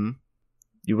 Mm-hmm.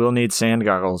 You will need sand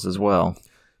goggles as well.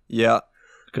 Yeah.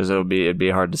 Because it'd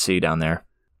be hard to see down there.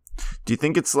 Do you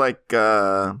think it's like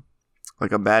a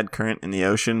bad current in the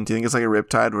ocean? Do you think it's like a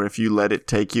riptide where if you let it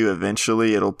take you,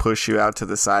 eventually it'll push you out to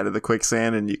the side of the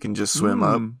quicksand and you can just swim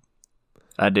up?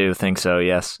 I do think so,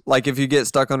 yes. Like if you get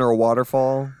stuck under a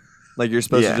waterfall, like you're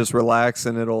supposed to just relax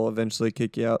and it'll eventually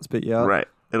kick you out, spit you out. Right.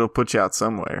 It'll put you out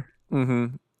somewhere.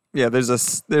 Mm-hmm. Yeah, there's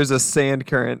a sand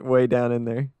current way down in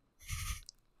there.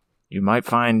 You might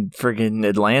find friggin'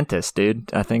 Atlantis,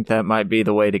 dude. I think that might be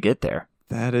the way to get there.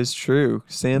 That is true.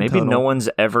 Maybe tunnel. No one's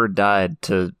ever died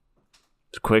to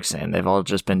quicksand. They've all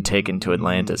just been taken to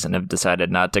Atlantis and have decided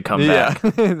not to come back.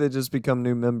 They just become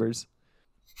new members.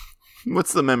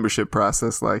 What's the membership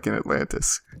process like in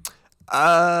Atlantis?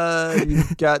 You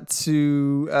got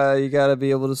to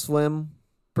be able to swim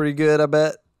pretty good, I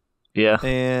bet. Yeah.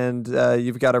 And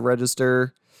you've got to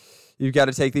register. You've got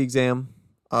to take the exam.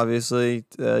 Obviously,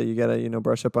 you got to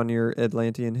brush up on your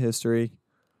Atlantean history.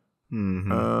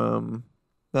 Mm-hmm.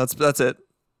 That's it.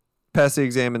 Pass the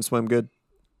exam and swim good.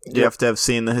 You have to have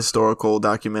seen the historical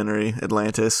documentary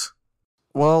Atlantis.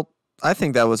 Well, I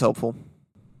think that was helpful.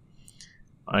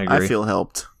 I agree. I feel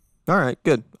helped. All right,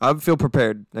 good. I feel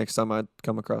prepared next time I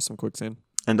come across some quicksand.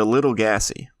 And a little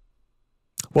gassy.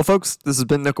 Well, folks, this has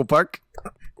been Nickel Park.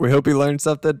 We hope you learned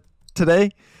something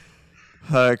today.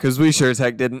 Because we sure as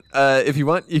heck didn't. If you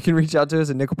want, you can reach out to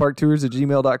us at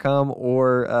nickelparktours@gmail.com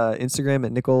or Instagram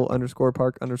at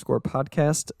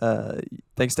nickel_park_podcast.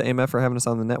 Thanks to AMF for having us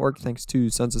on the network. Thanks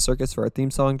to Sons of Circus for our theme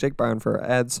song, Jake Brown for our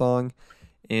ad song.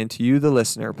 And to you, the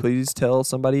listener, please tell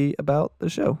somebody about the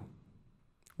show.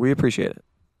 We appreciate it.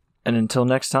 And until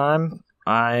next time,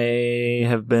 I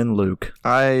have been Luke.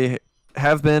 I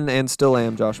have been and still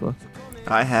am Joshua.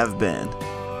 I have been.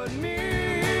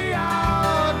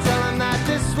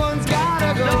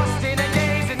 Lost in the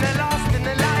days and they're lost in the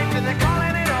life and they're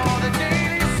calling it all the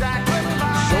daily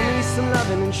sacrifice. Show me some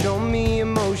loving and show me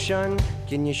emotion.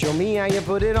 Can you show me how you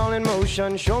put it all in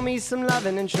motion? Show me some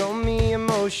loving and show me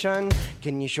emotion.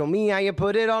 Can you show me how you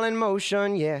put it all in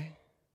motion? Yeah.